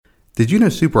Did you know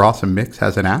Super Awesome Mix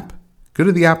has an app? Go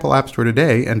to the Apple App Store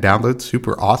today and download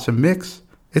Super Awesome Mix.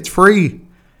 It's free.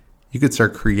 You could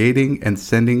start creating and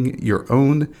sending your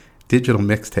own digital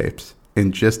mixtapes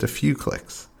in just a few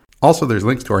clicks. Also, there's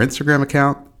links to our Instagram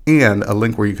account and a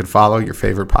link where you can follow your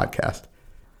favorite podcast.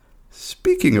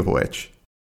 Speaking of which,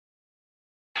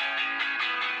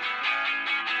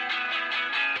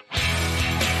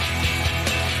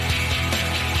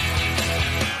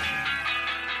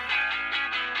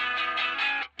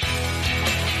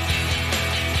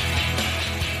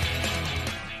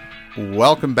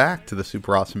 welcome back to the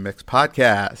Super Awesome Mix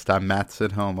podcast. I'm Matt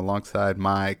Sidholm alongside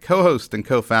my co-host and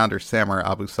co-founder, Samer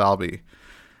Abu Salbi.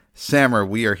 Samer,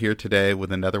 we are here today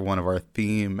with another one of our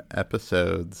theme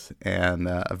episodes, and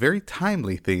a very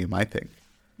timely theme, I think.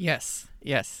 Yes.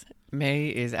 May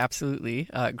is absolutely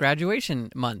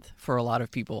graduation month for a lot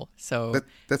of people. So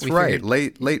that's right.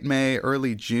 Late May,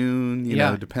 early June, you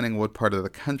know, depending what part of the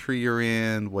country you're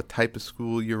in, what type of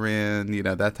school you're in, you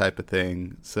know, that type of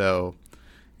thing. So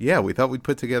yeah, we thought we'd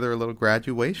put together a little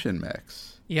graduation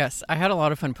mix. Yes, I had a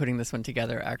lot of fun putting this one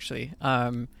together, actually.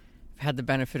 I've had the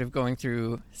benefit of going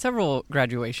through several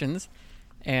graduations,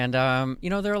 and,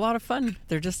 you know, they're a lot of fun.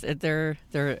 They're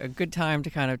a good time to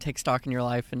kind of take stock in your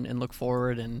life and look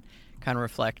forward and kind of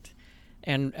reflect.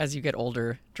 And as you get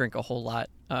older, drink a whole lot,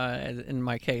 in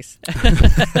my case.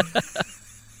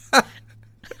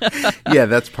 Yeah,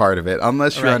 that's part of it.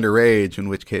 Unless you're underage, in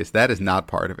which case that is not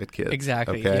part of it, kids.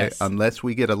 Exactly. Okay. Yes. Unless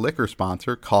we get a liquor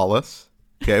sponsor, call us.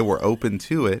 Okay, we're open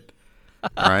to it.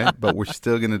 All right, but we're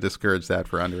still going to discourage that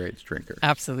for underage drinkers.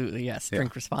 Absolutely, yes.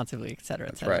 Drink responsibly, et cetera,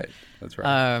 et cetera. That's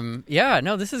right. Yeah,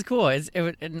 no, this is cool.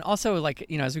 And also, like,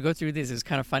 you know, as we go through these, it's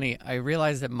kind of funny. I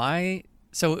realized that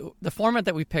so the format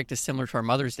that we picked is similar to our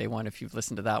Mother's Day one, if you've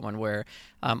listened to that one, where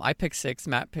I picked 6,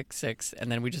 Matt picked 6,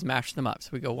 and then we just mashed them up. So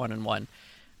we go 1 and 1.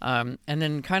 And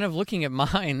then kind of looking at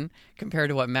mine compared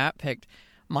to what Matt picked,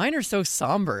 mine are so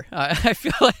somber. I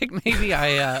feel like maybe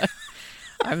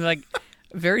I'm like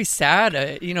very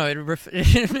sad. You know,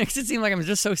 it makes it seem like I'm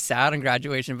just so sad on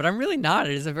graduation, but I'm really not.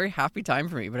 It is a very happy time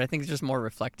for me, but I think it's just more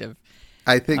reflective.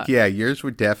 I think, yours were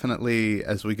definitely,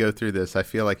 as we go through this, I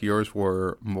feel like yours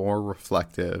were more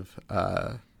reflective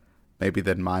maybe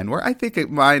than mine were. I think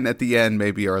mine at the end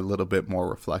maybe are a little bit more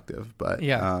reflective, but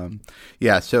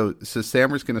So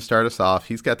Samer's going to start us off.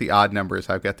 He's got the odd numbers.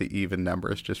 I've got the even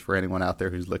numbers, just for anyone out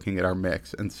there who's looking at our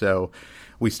mix. And so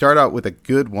we start out with a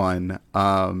good one.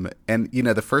 And you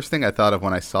know, the first thing I thought of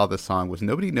when I saw this song was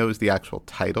nobody knows the actual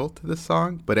title to this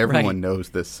song, but everyone knows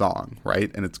this song, right?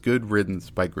 And it's Good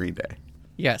Riddance by Green Day.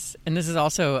 Yes. And this is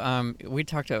also, we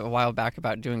talked a while back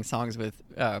about doing songs with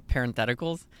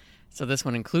parentheticals. So this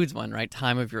one includes one, right?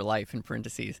 Time of your life in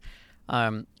parentheses.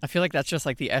 I feel like that's just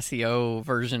like the SEO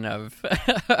version of,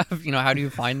 you know, how do you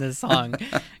find this song?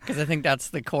 Because I think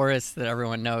that's the chorus that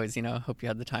everyone knows, you know, hope you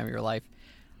had the time of your life.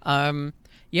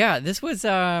 This was,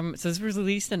 so this was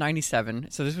released in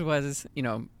 97. So this was, you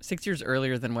know, 6 years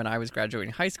earlier than when I was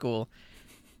graduating high school.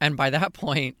 And by that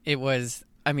point, it was,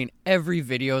 I mean, every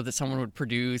video that someone would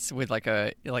produce with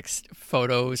like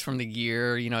photos from the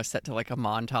year, you know, set to like a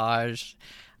montage,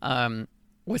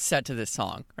 was set to this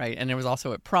song, right? And it was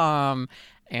also at prom,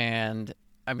 and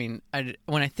I mean,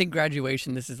 when I think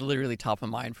graduation, this is literally top of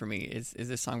mind for me, is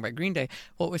this song by Green Day.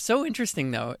 What was so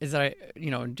interesting, though, is that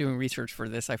doing research for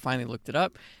this, I finally looked it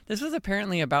up. This was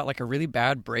apparently about like a really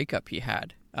bad breakup he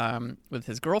had with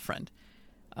his girlfriend.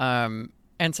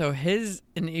 And so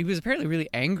he was apparently really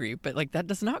angry, but like that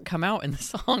does not come out in the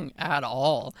song at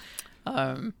all.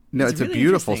 No, it's really a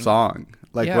beautiful song.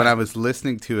 Like when I was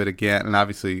listening to it again, and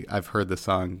obviously I've heard the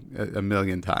song a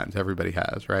million times. Everybody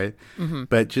has, right? Mm-hmm.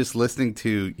 But just listening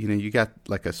to, you know, you got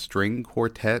like a string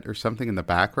quartet or something in the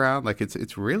background. Like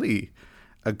it's really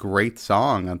a great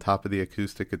song on top of the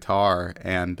acoustic guitar.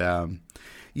 And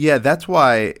that's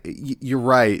why you're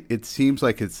right. It seems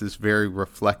like it's this very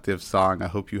reflective song. I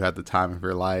hope you had the time of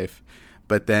your life.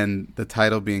 But then the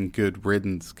title being Good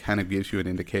Riddance kind of gives you an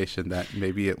indication that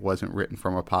maybe it wasn't written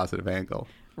from a positive angle.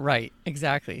 Right.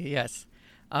 Exactly. Yes.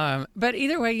 But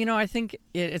either way, you know, I think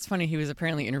it's funny. He was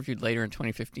apparently interviewed later in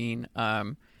 2015,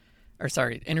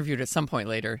 interviewed at some point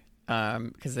later,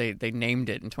 because they named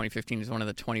it in 2015 as one of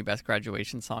the 20 best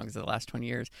graduation songs of the last 20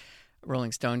 years.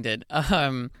 Rolling Stone did.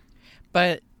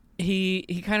 But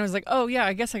he kind of was like, oh, yeah,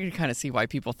 I guess I could kind of see why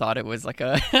people thought it was like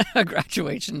a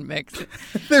graduation mix.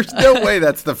 There's no way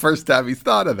that's the first time he's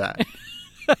thought of that.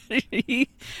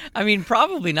 I mean,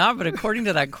 probably not, but according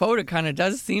to that quote, it kind of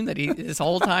does seem that this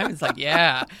whole time it's like,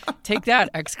 yeah, take that,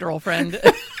 ex-girlfriend.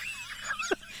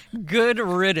 Good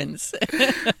riddance.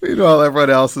 Meanwhile, everyone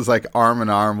else is like arm in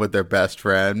arm with their best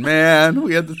friend. Man,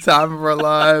 we had the time of our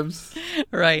lives.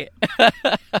 Right.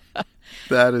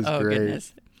 That is Oh, great.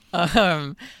 goodness.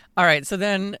 All right. So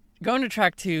then going to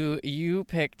track 2, you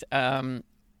picked a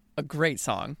great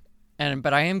song.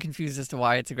 But I am confused as to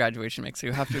why it's a graduation mix, so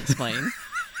you have to explain.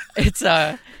 It's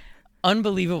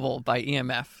Unbelievable by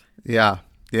EMF. Yeah.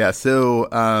 Yeah.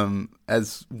 So,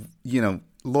 as you know,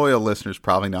 loyal listeners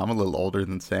probably know, I'm a little older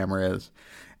than Sammer is.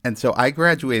 And so I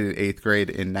graduated 8th grade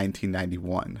in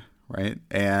 1991, right?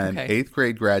 And Okay. 8th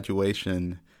grade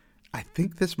graduation, I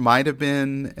think this might have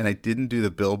been, and I didn't do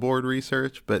the Billboard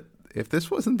research, but if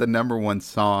this wasn't the number one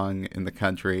song in the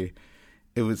country,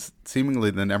 it was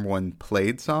seemingly the number one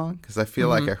played song, because I feel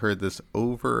like I heard this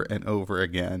over and over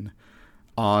again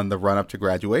on the run up to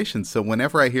graduation. So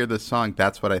whenever I hear this song,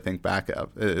 that's what I think back of.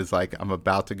 It's like I'm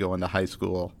about to go into high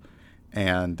school.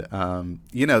 And,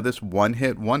 this one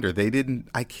hit wonder,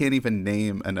 I can't even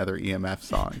name another EMF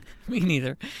song. Me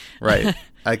neither. Right.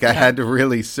 Like I had to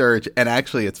really search. And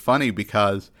actually, it's funny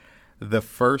because the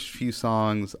first few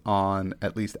songs on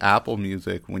at least Apple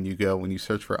Music, when you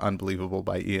search for Unbelievable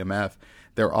by EMF,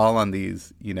 they're all on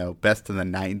these, best of the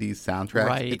 90s soundtracks.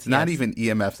 Right, It's not yes. even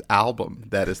EMF's album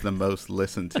that is the most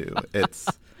listened to. It's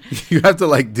you have to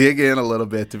like dig in a little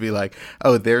bit to be like,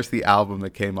 oh, there's the album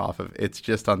it came off of. It's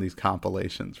just on these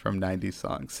compilations from 90s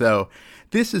songs. So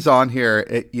this is on here.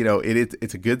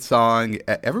 It's a good song.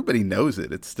 Everybody knows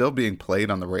it. It's still being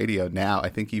played on the radio now. I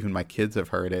think even my kids have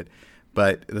heard it.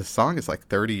 But the song is like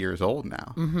 30 years old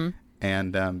now. Mm-hmm.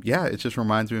 And it just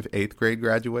reminds me of 8th grade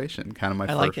graduation, kind of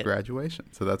my like first it.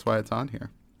 graduation. So that's why it's on here.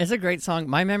 It's a great song.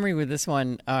 My memory with this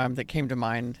one that came to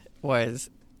mind was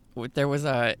there was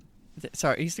I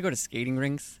used to go to skating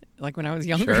rinks like when I was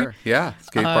younger. Sure. Yeah.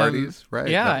 Skate parties. Right.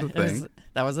 Yeah, That's the thing.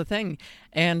 that was a thing.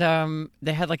 And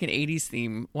they had like an 80s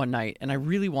theme one night, and I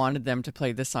really wanted them to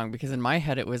play this song because in my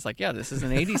head it was like, yeah, this is an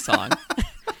 80s song.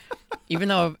 Even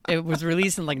though it was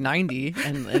released in like 90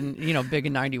 and big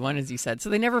in 91, as you said. So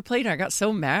they never played it. I got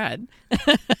so mad.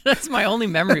 That's my only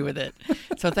memory with it.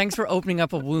 So thanks for opening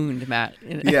up a wound, Matt.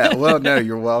 Yeah, well, no,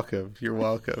 you're welcome. You're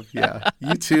welcome. Yeah.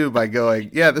 You too, by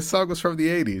going, yeah, this song was from the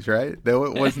 80s, right? No,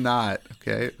 it was not.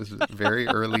 Okay. It was very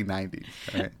early 90s.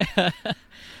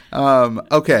 Right.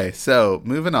 Okay. So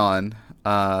moving on.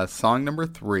 Song number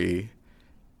 3.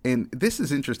 And this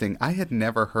is interesting. I had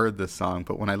never heard this song,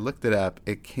 but when I looked it up,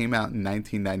 it came out in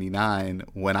 1999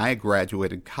 when I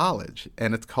graduated college.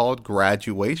 And it's called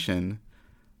Graduation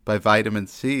by Vitamin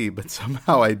C, but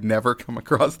somehow I'd never come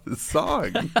across this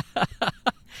song.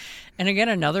 And again,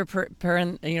 another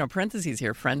parentheses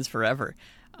here, Friends Forever.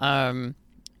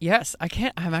 Yes,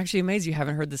 I'm actually amazed you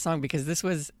haven't heard this song because this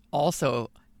was also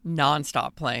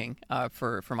nonstop playing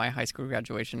for my high school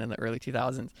graduation in the early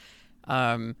 2000s.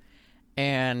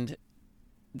 And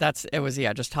it was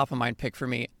just top of mind pick for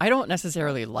me. I don't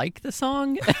necessarily like the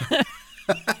song.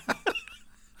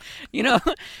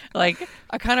 Like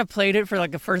I kind of played it for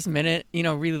like the first minute,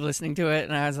 really listening to it.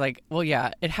 And I was like, well,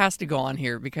 yeah, it has to go on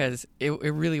here because it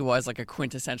really was like a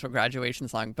quintessential graduation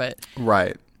song. But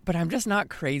Right. But I'm just not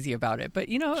crazy about it. But,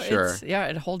 Sure.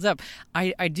 it holds up.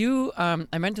 I do,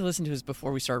 I meant to listen to this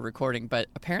before we started recording, but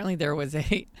apparently there was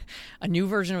a new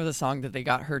version of the song that they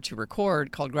got her to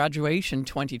record called Graduation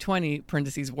 2020,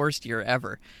 parentheses, worst year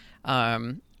ever.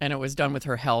 And it was done with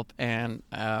her help, and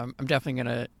I'm definitely going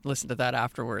to listen to that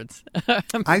afterwards.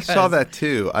 I saw that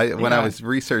too. When I Yeah. was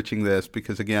researching this,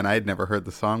 because again, I had never heard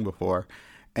the song before.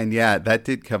 And yeah, that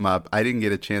did come up. I didn't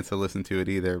get a chance to listen to it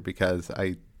either because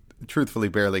I truthfully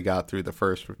barely got through the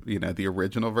first, the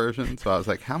original version. So I was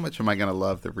like, how much am I going to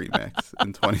love the remix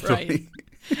in 2020?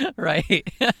 Right.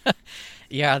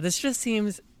 Yeah, this just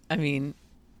seems,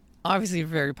 obviously a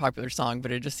very popular song,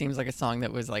 but it just seems like a song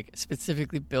that was like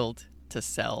specifically built to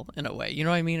sell in a way. You know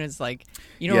what I mean? It's like,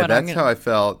 Yeah, that's how I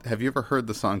felt. Have you ever heard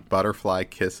the song Butterfly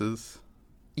Kisses?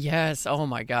 Yes. Oh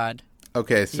my God.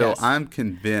 Okay, so Yes. I'm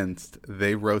convinced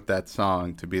they wrote that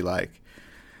song to be like,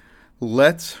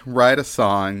 let's write a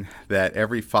song that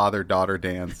every father-daughter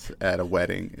dance at a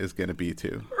wedding is going to be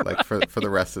to, like for the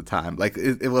rest of the time. Like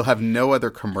it will have no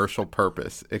other commercial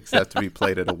purpose except to be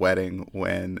played at a wedding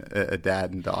when a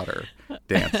dad and daughter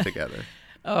dance together.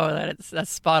 Oh, that's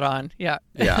spot on. Yeah.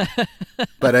 Yeah.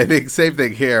 But I think same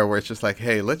thing here where it's just like,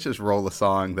 hey, let's just roll a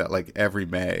song that like every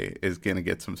May is going to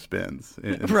get some spins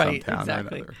in Right, some town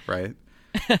exactly. or another,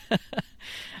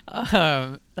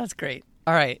 right? That's great.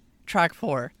 All right. Track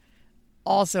 4.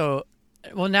 Also,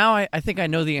 well, now I think I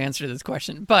know the answer to this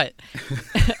question, but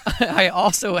I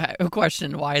also have a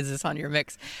question. Why is this on your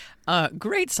mix?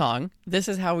 Great song. This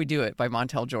Is How We Do It by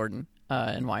Montel Jordan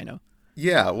and Wino.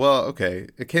 Yeah, well, okay.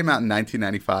 It came out in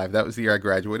 1995. That was the year I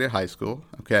graduated high school.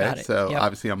 Okay, Got it. so Yep.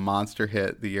 obviously a monster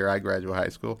hit the year I graduated high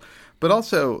school. But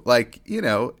also, like,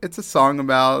 it's a song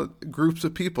about groups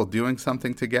of people doing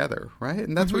something together, right?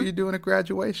 And that's what you're doing at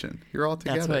graduation. You're all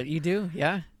together. That's what you do.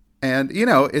 Yeah. And,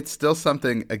 it's still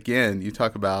something, again, you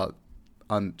talk about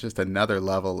on just another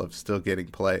level of still getting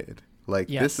played. Like,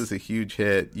 Yes. this is a huge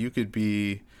hit. You could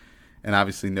be, and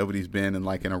obviously nobody's been in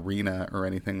like an arena or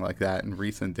anything like that in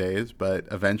recent days, but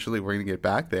eventually we're going to get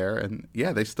back there. And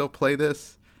yeah, they still play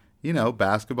this,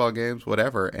 basketball games,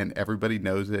 whatever, and everybody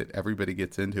knows it. Everybody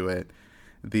gets into it.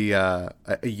 A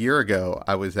year ago,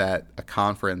 I was at a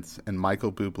conference and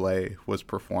Michael Bublé was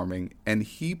performing, and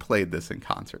he played this in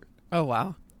concert. Oh,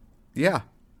 wow. Yeah.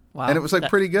 Wow. And it was like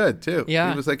pretty good too.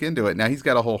 Yeah. He was like into it. Now he's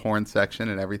got a whole horn section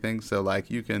and everything, so like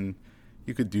you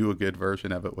could do a good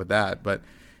version of it with that. But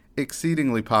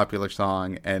exceedingly popular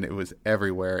song, and it was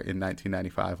everywhere in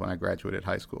 1995 when I graduated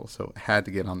high school, so had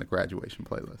to get on the graduation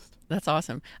playlist. That's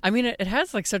awesome. I mean, it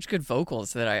has like such good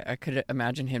vocals that I could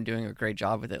imagine him doing a great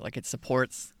job with it. Like it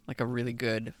supports like a really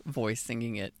good voice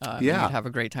singing it. And Yeah. you'd have a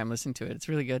great time listening to it. It's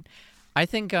really good. I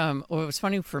think what was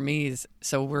funny for me is,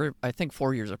 so we're, I think,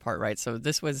 4 years apart, right? So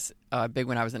this was big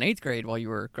when I was in 8th grade while you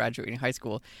were graduating high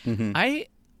school. Mm-hmm.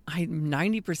 I'm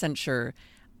 90% sure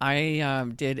I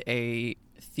did a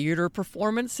theater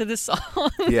performance to this song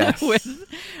Yes.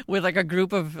 with like a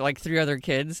group of like 3 other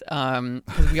kids,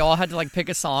 'cause we all had to like pick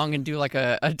a song and do like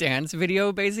a dance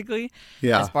video basically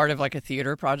Yeah. as part of like a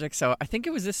theater project. So I think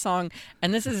it was this song,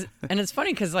 and it's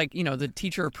funny because like the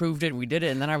teacher approved it, we did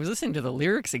it, and then I was listening to the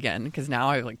lyrics again because now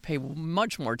I like pay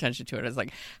much more attention to it. I was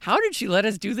like, how did she let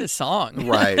us do this song?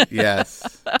 Right.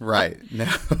 Yes. Right. No,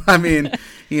 I mean,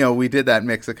 we did that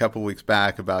mix a couple weeks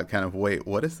back about kind of, wait,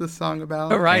 what is this song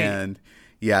about? Right. And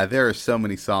yeah, there are so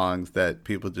many songs that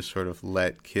people just sort of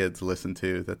let kids listen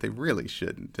to that they really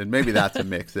shouldn't. And maybe that's a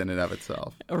mix in and of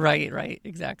itself. Right,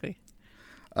 exactly.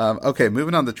 Okay,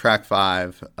 moving on to track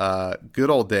 5,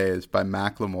 Good Old Days by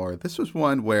Macklemore. This was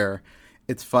one where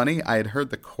it's funny, I had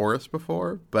heard the chorus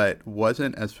before, but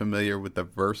wasn't as familiar with the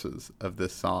verses of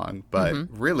this song, but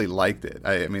really liked it.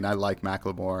 I mean, I like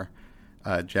Macklemore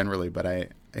generally, but I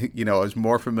was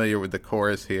more familiar with the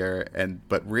chorus here,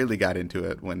 but really got into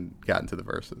it when got into the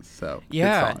verses. So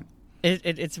Yeah, good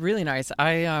song. it's really nice.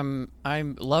 I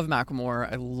love Macklemore.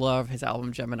 I love his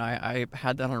album Gemini. I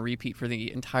had that on repeat for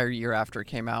the entire year after it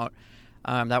came out.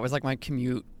 That was like my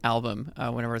commute album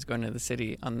whenever I was going to the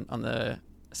city on the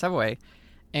subway.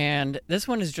 And this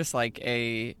one is just like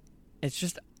it's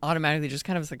just automatically just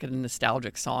kind of like a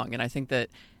nostalgic song. And I think that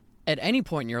at any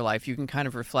point in your life, you can kind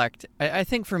of reflect. I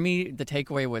think for me, the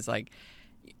takeaway was like,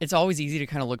 it's always easy to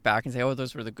kind of look back and say, oh,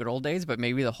 those were the good old days. But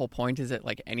maybe the whole point is that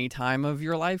like any time of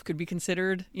your life could be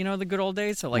considered, the good old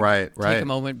days. So like Right. take a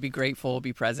moment, be grateful,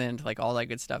 be present, like all that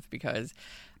good stuff, because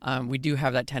we do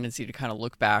have that tendency to kind of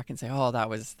look back and say, oh, that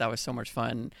was so much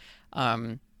fun.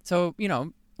 So,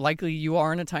 likely you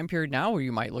are in a time period now where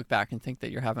you might look back and think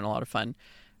that you're having a lot of fun.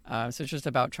 So it's just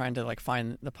about trying to like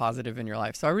find the positive in your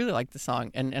life. So I really like the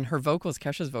song, and her vocals,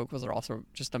 Kesha's vocals, are also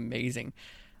just amazing.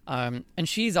 And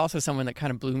she's also someone that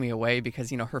kind of blew me away because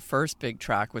her first big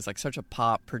track was like such a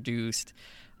pop produced.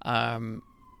 You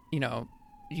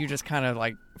just kind of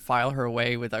like file her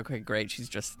away with, okay, great, she's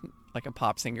just like a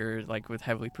pop singer, like with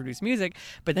heavily produced music.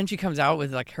 But then she comes out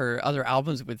with like her other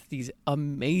albums with these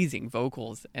amazing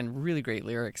vocals and really great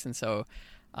lyrics. And so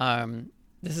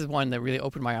this is one that really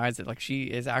opened my eyes that like she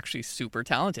is actually super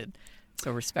talented.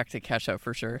 So respect to Kesha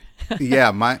for sure.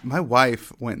 Yeah, my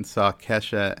wife went and saw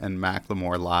Kesha and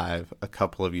Macklemore live a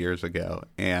couple of years ago,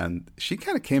 and she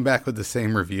kind of came back with the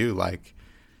same review. Like,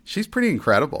 she's pretty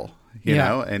incredible, you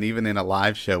know, and even in a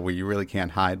live show where you really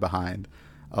can't hide behind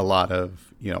a lot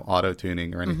of, auto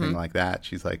tuning or anything like that.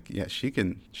 She's like, yeah, she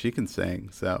can sing.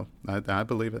 So I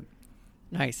believe it.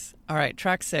 Nice. All right.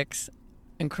 Track 6,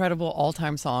 incredible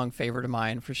all-time song, favorite of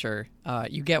mine for sure.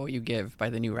 You Get What You Give by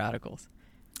the New Radicals.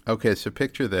 Okay, so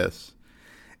picture this.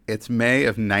 It's May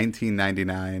of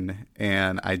 1999,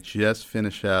 and I just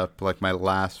finished up like my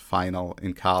last final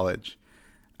in college.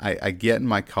 I get in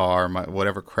my car, my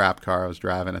whatever crap car I was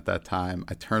driving at that time.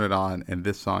 I turn it on, and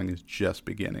this song is just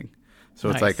beginning. So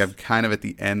it's like I'm kind of at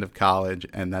the end of college,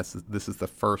 and this is the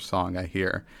first song I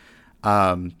hear.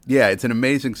 Yeah, it's an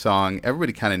amazing song.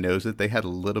 Everybody kind of knows it. They had a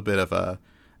little bit of a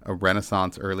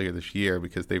renaissance earlier this year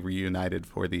because they reunited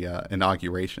for the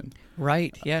inauguration.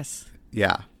 Right, yes.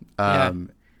 Yeah.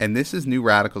 And this is New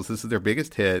Radicals. This is their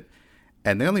biggest hit,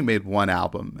 and they only made one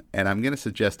album. And I'm going to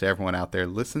suggest to everyone out there,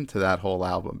 listen to that whole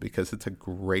album because it's a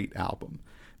great album.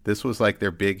 This was like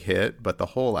their big hit, but the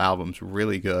whole album's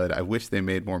really good. I wish they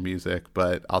made more music,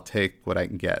 but I'll take what I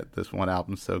can get. This one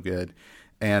album's so good.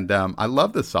 And I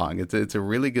love this song. It's a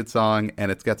really good song,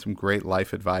 and it's got some great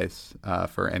life advice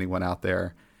for anyone out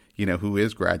there, who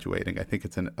is graduating. I think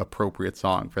it's an appropriate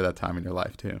song for that time in your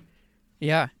life too.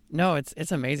 Yeah, no,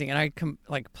 it's amazing. And I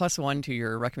like +1 to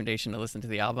your recommendation to listen to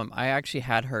the album. I actually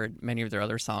had heard many of their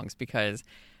other songs because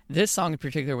this song in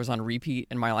particular was on repeat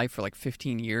in my life for like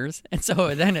 15 years. And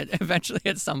so then it eventually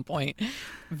at some point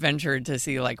ventured to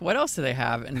see like what else do they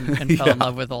have and fell in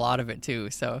love with a lot of it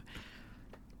too. So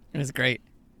it was great.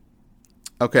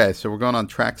 Okay, so we're going on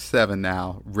track 7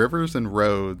 now, Rivers and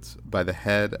Roads by The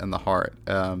Head and the Heart.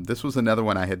 This was another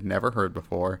one I had never heard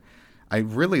before. I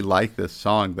really like this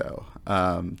song, though,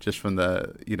 just from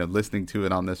the, listening to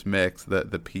it on this mix,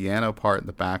 the piano part in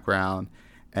the background,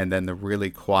 and then the really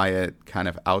quiet kind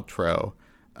of outro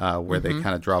where they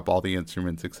kind of drop all the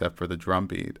instruments except for the drum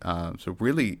beat. So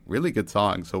really, really good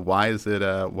song. So why is it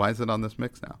on this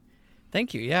mix now?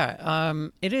 Thank you. Yeah.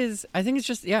 It is, I think it's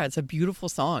just, it's a beautiful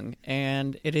song.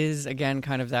 And it is, again,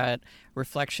 kind of that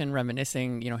reflection,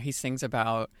 reminiscing, he sings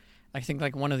about, I think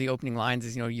like one of the opening lines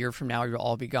is, a year from now, you'll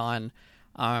all be gone.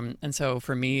 And so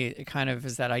for me, it kind of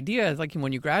is that idea, like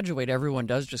when you graduate, everyone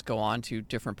does just go on to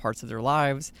different parts of their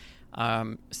lives.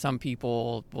 Some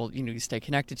people will, you stay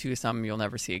connected to, some you'll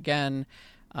never see again.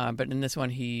 But in this one,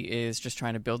 he is just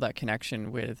trying to build that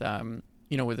connection with,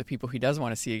 with the people he does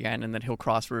want to see again, and that he'll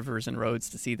cross rivers and roads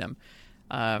to see them.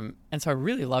 And so I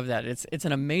really love that. It's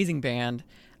an amazing band.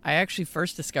 I actually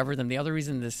first discovered them. The other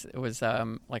reason this was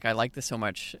I like this so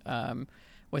much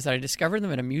was that I discovered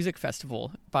them at a music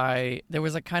festival. There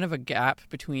was kind of a gap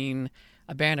between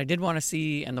a band I did want to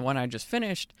see and the one I just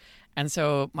finished. And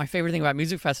so my favorite thing about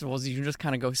music festivals is you can just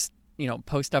kind of go,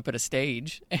 post up at a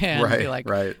stage and be like,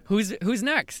 who's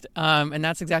next? And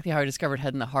that's exactly how I discovered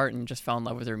Head and the Heart and just fell in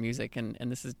love with their music. And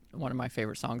this is one of my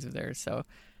favorite songs of theirs. So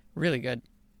really good.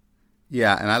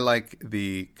 Yeah, and I like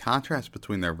the contrast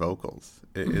between their vocals.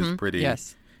 It is pretty.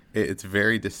 Yes. It's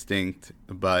very distinct,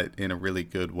 but in a really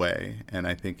good way. And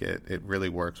I think it really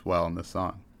works well in this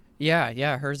song.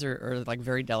 Yeah. Hers are like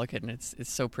very delicate, and it's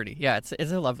so pretty. Yeah, it's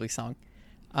a lovely song.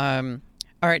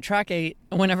 All right, track 8.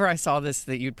 Whenever I saw this,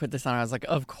 that you'd put this on, I was like,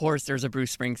 of course there's a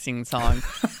Bruce Springsteen song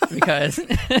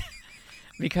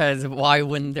because why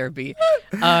wouldn't there be?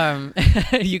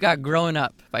 You got Growing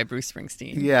Up by Bruce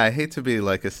Springsteen. Yeah, I hate to be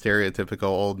like a stereotypical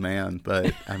old man,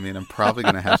 but I mean, I'm probably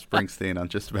going to have Springsteen on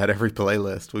just about every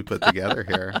playlist we put together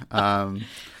here. I'm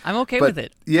okay with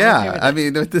it. Yeah, I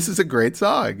mean, this is a great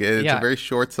song. It's a very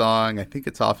short song. I think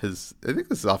this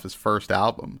is off his first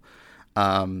album.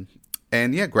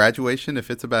 And yeah, graduation,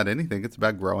 if it's about anything, it's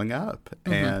about growing up.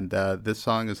 And this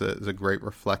song is a great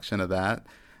reflection of that.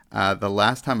 The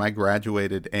last time I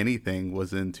graduated anything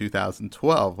was in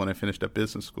 2012 when I finished up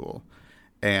business school.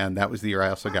 And that was the year I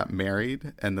also got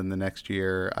married. And then the next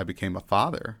year I became a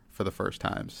father for the first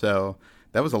time. So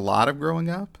that was a lot of growing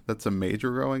up. That's a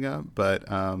major growing up.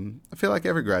 But I feel like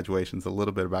every graduation is a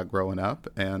little bit about growing up.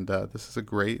 And this is a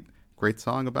great, great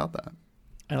song about that.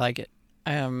 I like it.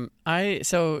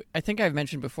 So I think I've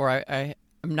mentioned before,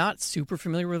 I'm not super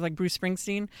familiar with like Bruce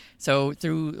Springsteen. So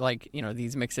through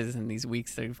these mixes and these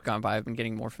weeks that have gone by, I've been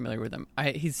getting more familiar with him.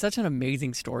 He's such an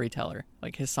amazing storyteller.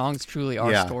 Like his songs truly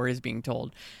are stories being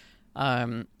told.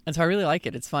 And so I really like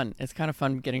it. It's fun. It's kind of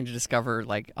fun getting to discover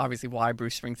like obviously why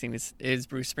Bruce Springsteen is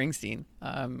Bruce Springsteen.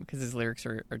 Because his lyrics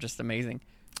are just amazing.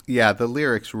 Yeah, the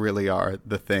lyrics really are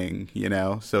the thing,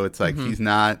 So it's like he's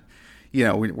not.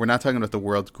 We're not talking about the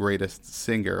world's greatest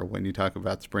singer when you talk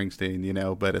about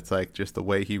Springsteen, but it's like just the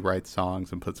way he writes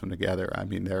songs and puts them together. I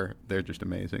mean, they're just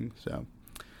amazing. So,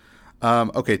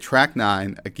 okay, track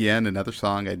 9, again, another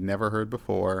song I'd never heard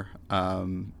before.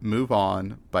 Move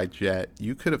On by Jet.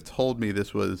 You could have told me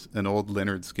this was an old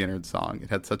Lynyrd Skynyrd song. It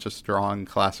had such a strong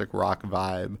classic rock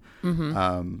vibe.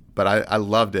 But I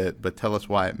loved it. But tell us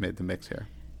why it made the mix here.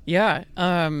 Yeah,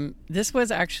 this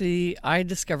was actually, I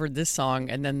discovered this song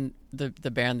and then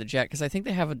the band The Jet, because I think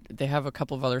they have a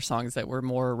couple of other songs that were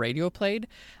more radio played,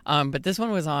 but this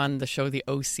one was on the show The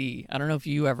OC. I don't know if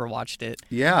you ever watched it.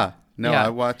 Yeah, no, yeah. I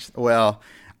watched. Well,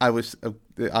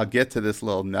 I'll get to this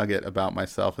little nugget about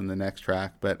myself in the next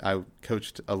track, but I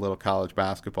coached a little college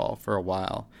basketball for a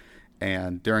while.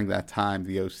 And during that time,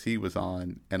 The OC was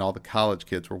on, and all the college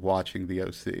kids were watching The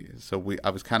OC. So I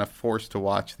was kind of forced to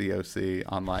watch The OC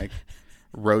on like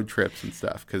road trips and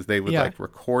stuff because they would like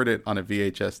record it on a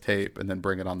VHS tape and then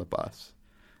bring it on the bus.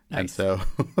 Nice. And so,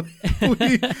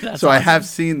 awesome. I have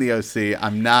seen The OC.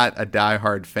 I'm not a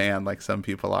diehard fan like some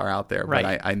people are out there, right.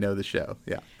 But I know the show.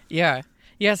 Yeah. Yeah.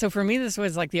 Yeah, so for me, this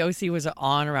was like the OC was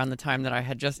on around the time that I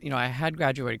had just, I had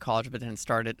graduated college, but then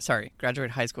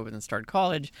graduated high school, but then started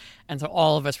college. And so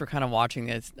all of us were kind of watching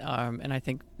this. And I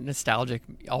think nostalgic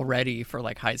already for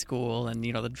like high school and,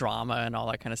 the drama and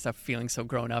all that kind of stuff, feeling so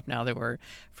grown up now that we're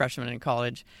freshmen in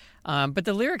college. But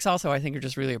the lyrics also, I think, are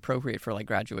just really appropriate for like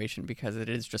graduation because it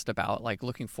is just about like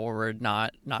looking forward,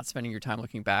 not spending your time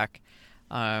looking back.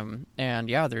 And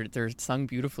yeah, they're sung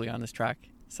beautifully on this track.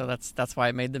 So that's why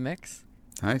I made the mix.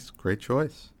 Nice. Great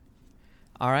choice.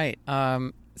 All right.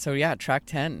 So yeah, track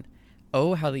 10,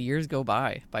 Oh, How the Years Go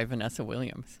By Vanessa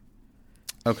Williams.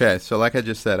 Okay. So like I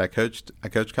just said, I coached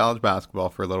college basketball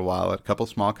for a little while at a couple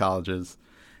small colleges.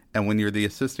 And when you're the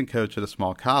assistant coach at a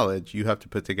small college, you have to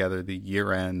put together the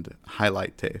year-end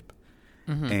highlight tape.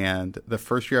 Mm-hmm. And the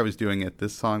first year I was doing it,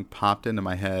 this song popped into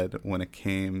my head when it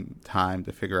came time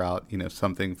to figure out,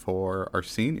 something for our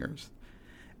seniors.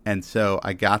 And so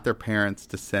I got their parents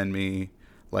to send me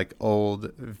like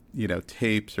old,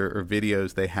 tapes or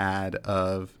videos they had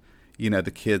of,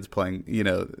 the kids playing,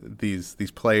 these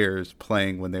players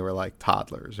playing when they were like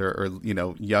toddlers or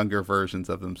younger versions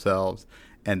of themselves.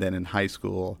 And then in high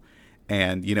school.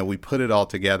 And, we put it all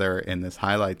together in this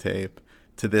highlight tape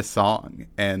to this song.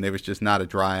 And there was just not a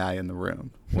dry eye in the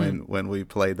room when we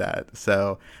played that.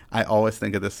 So I always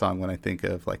think of this song when I think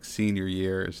of like senior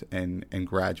years and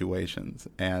graduations.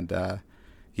 And,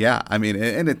 yeah, I mean,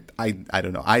 I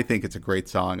don't know. I think it's a great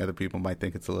song. Other people might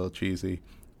think it's a little cheesy.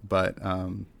 But,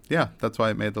 yeah, that's why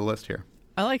it made the list here.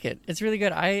 I like it. It's really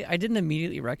good. I didn't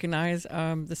immediately recognize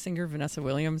the singer Vanessa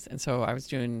Williams, and so I was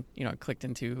doing, clicked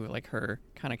into like her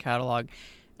kind of catalog,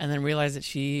 and then realized that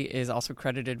she is also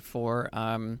credited for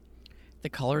The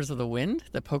Colors of the Wind,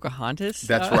 the Pocahontas.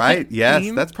 That's right. Yes,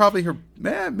 theme. That's probably her.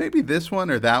 Maybe this one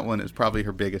or that one is probably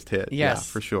her biggest hit. Yes,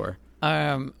 yeah, for sure.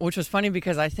 Which was funny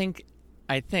because I think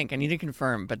I need to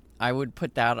confirm, but I would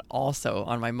put that also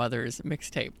on my mother's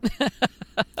mixtape.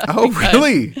 Oh,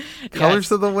 really?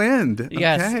 Colors of the Wind.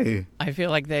 Yes. Okay. I feel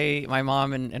like my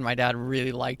mom and my dad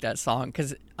really liked that song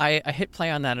because I hit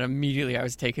play on that and immediately I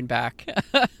was taken back.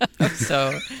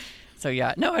 So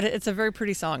yeah. No, it's a very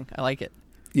pretty song. I like it.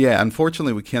 Yeah,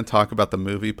 unfortunately, we can't talk about the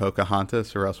movie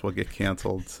Pocahontas or else we'll get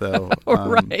canceled. So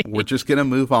right. We're just going to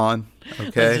move on.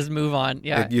 Okay. Let's just move on.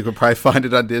 Yeah. You can probably find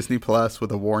it on Disney Plus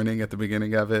with a warning at the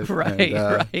beginning of it. Right,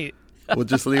 right. We'll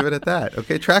just leave it at that.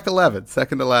 Okay, track 11,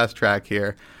 second to last track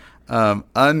here.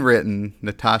 Unwritten,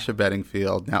 Natasha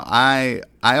Bedingfield. Now, I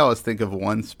always think of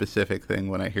one specific thing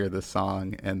when I hear this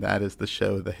song, and that is the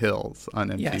show The Hills on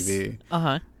MTV. Yes.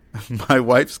 Uh-huh. My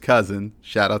wife's cousin,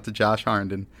 shout out to Josh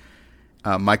Harnden,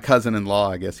 my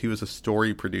cousin-in-law, I guess, he was a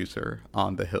story producer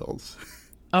on The Hills.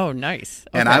 Oh, nice.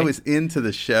 Okay. And I was into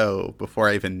the show before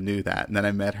I even knew that. And then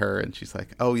I met her and she's like,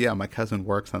 oh, yeah, my cousin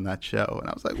works on that show. And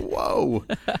I was like, whoa.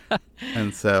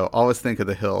 And so I always think of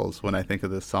The Hills when I think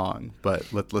of this song.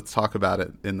 But let's talk about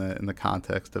it in the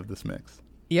context of this mix.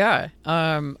 Yeah.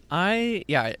 I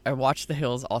watched The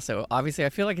Hills also. Obviously, I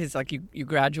feel like it's like you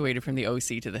graduated from the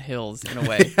OC to The Hills in a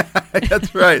way.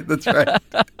 That's right. That's right.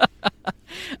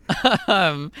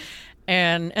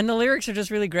 And the lyrics are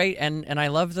just really great, and I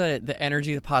love the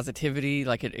energy, the positivity.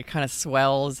 Like it kind of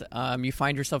swells. You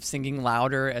find yourself singing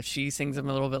louder as she sings them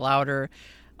a little bit louder.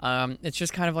 It's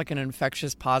just kind of like an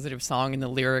infectious, positive song, and the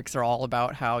lyrics are all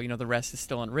about how the rest is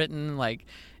still unwritten. Like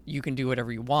you can do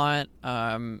whatever you want.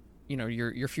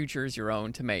 Your future is your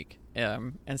own to make.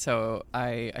 And so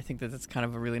I think that that's kind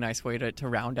of a really nice way to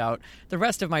round out the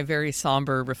rest of my very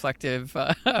somber, reflective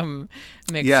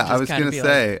mix. Yeah, I was going to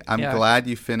say, I'm glad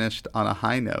you finished on a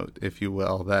high note, if you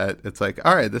will, that it's like,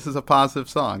 all right, this is a positive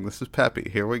song. This is peppy.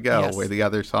 Here we go. Yes. Where the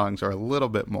other songs are a little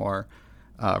bit more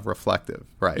reflective.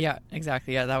 Right. Yeah,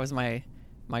 exactly. Yeah, that was my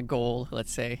goal,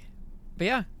 let's say. But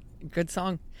yeah, good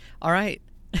song. All right.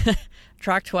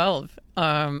 Track 12,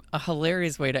 a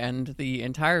hilarious way to end the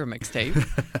entire mixtape.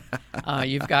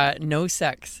 You've got No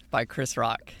Sex by Chris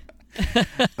Rock.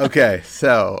 Okay,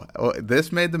 so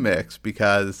this made the mix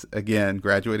because, again,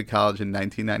 graduated college in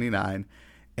 1999,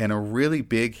 and a really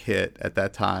big hit at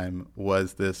that time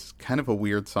was this kind of a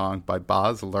weird song by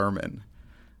Baz Luhrmann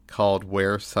called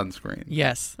Wear Sunscreen.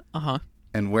 Yes, uh-huh.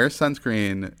 And Wear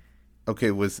Sunscreen...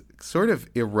 was sort of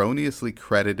erroneously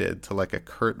credited to like a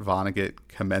Kurt Vonnegut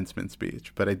commencement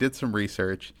speech, but I did some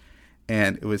research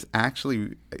and it was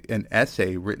actually an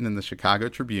essay written in the Chicago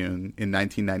Tribune in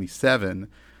 1997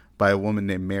 by a woman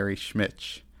named Mary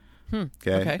Schmitz.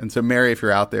 Okay. And so Mary, if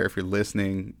you're out there, if you're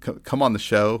listening, come on the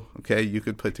show. Okay. You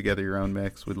could put together your own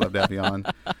mix. We'd love to have you on.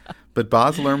 But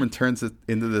Baz Luhrmann turns it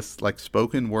into this like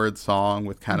spoken word song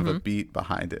with kind of a beat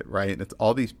behind it. Right. And it's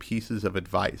all these pieces of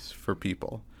advice for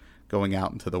people. going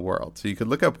out into the world. So you could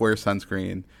look up Wear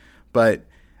Sunscreen, but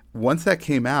once that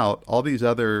came out, all these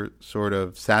other sort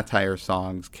of satire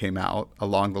songs came out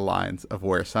along the lines of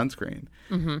Wear Sunscreen.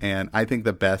 Mm-hmm. And I think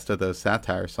the best of those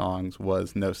satire songs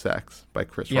was No Sex by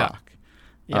Chris Rock.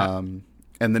 Yeah.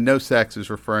 And the no sex is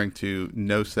referring to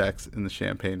no sex in the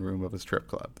champagne room of a strip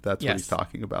club. That's what he's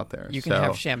talking about there. You can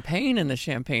have champagne in the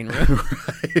champagne room.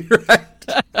 right.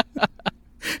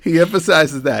 He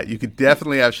emphasizes that. You could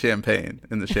definitely have champagne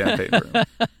in the champagne room,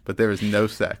 but there is no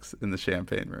sex in the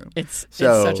champagne room. It's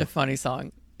such a funny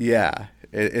song. Yeah.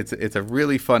 It's a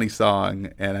really funny song,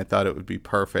 and I thought it would be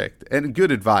perfect. And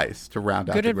good advice to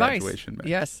round out the graduation mix.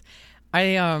 Yes.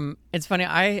 It's funny.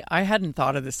 I hadn't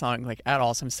thought of this song like at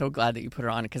all, so I'm so glad that you put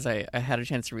it on because I had a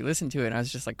chance to re-listen to it and I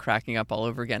was just like cracking up all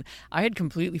over again. I had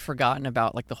completely forgotten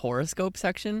about like the horoscope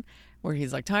section where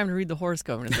he's like, time to read the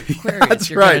horoscope, and it's like Aquarius,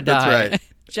 you're gonna die. That's right.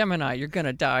 Gemini, you're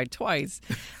gonna die twice.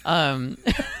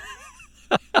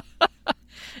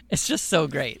 It's just so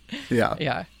great.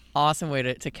 Yeah. Awesome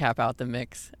way to cap out the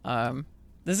mix.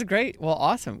 This is great. Well,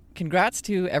 awesome. Congrats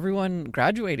to everyone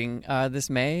graduating this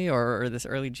May or this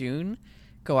early June.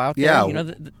 Go out there. Yeah. You know,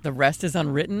 the rest is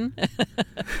unwritten.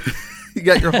 You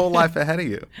got your whole life ahead of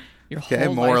you.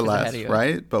 More or less,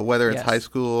 right? But whether it's high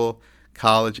school,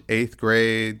 college, 8th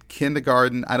grade,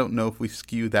 kindergarten, I don't know if we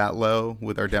skew that low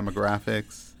with our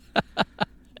demographics.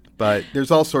 But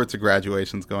there's all sorts of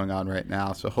graduations going on right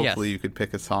now. So hopefully you could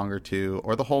pick a song or two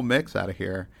or the whole mix out of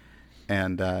here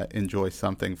and enjoy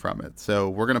something from it. So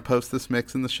we're going to post this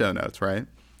mix in the show notes, right?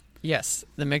 Yes,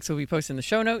 the mix will be posted in the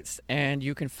show notes, and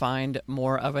you can find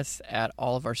more of us at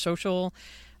all of our social,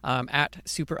 at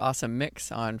Super Awesome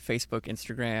Mix on Facebook,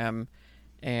 Instagram,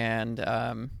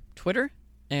 and Twitter.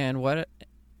 And I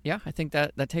think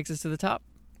that takes us to the top.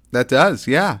 That does,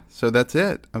 yeah. So that's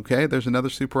it. Okay, there's another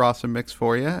Super Awesome Mix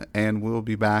for you, and we'll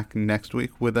be back next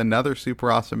week with another Super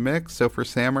Awesome Mix. So for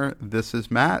Samer, this is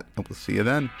Matt, and we'll see you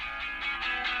then.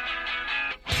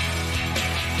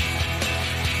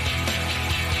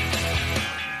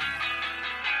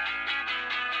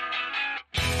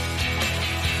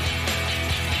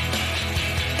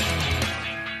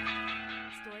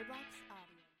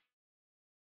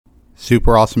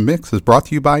 Super Awesome Mix is brought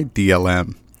to you by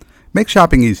DLM. Make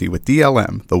shopping easy with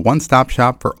DLM, the one-stop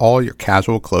shop for all your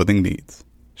casual clothing needs.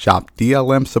 Shop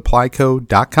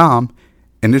DLMSupplyCo.com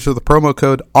and enter the promo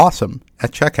code AWESOME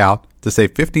at checkout to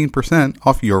save 15%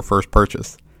 off your first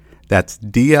purchase. That's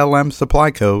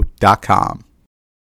DLMSupplyCo.com.